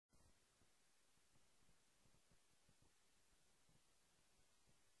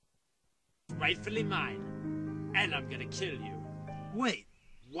rightfully mine. And I'm gonna kill you. Wait.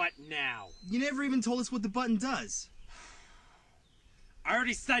 What now? You never even told us what the button does. I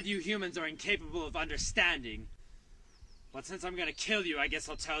already said you humans are incapable of understanding. But since I'm gonna kill you, I guess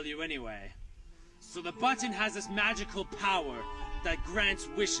I'll tell you anyway. So the button has this magical power that grants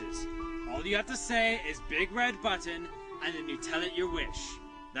wishes. All you have to say is big red button, and then you tell it your wish.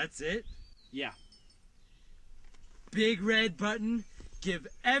 That's it? Yeah. Big red button, give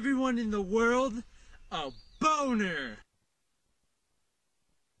everyone in the world a boner!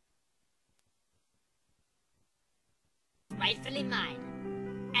 Rightfully mine.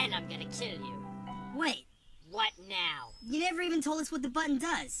 And I'm gonna kill you. Wait. What now? You never even told us what the button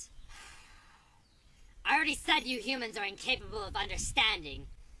does. I already said you humans are incapable of understanding.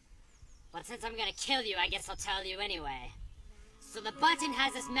 But since I'm gonna kill you, I guess I'll tell you anyway. So the button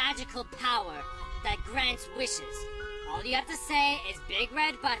has this magical power that grants wishes. All you have to say is big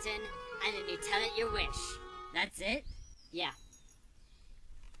red button, and then you tell it your wish. That's it? Yeah.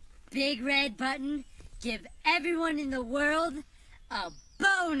 Big red button, give everyone in the world a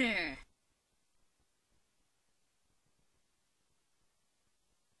boner!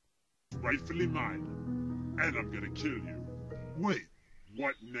 Rightfully mine. And I'm gonna kill you. Wait.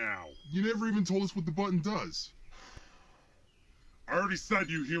 What now? You never even told us what the button does. I already said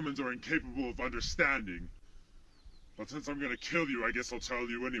you humans are incapable of understanding. But since I'm gonna kill you, I guess I'll tell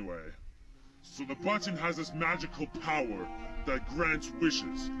you anyway. So the button has this magical power that grants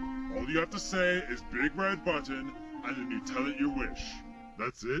wishes. All you have to say is big red button, and then you tell it your wish.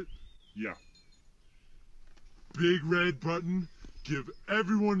 That's it? Yeah. Big red button, give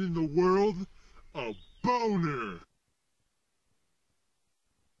everyone in the world a boner!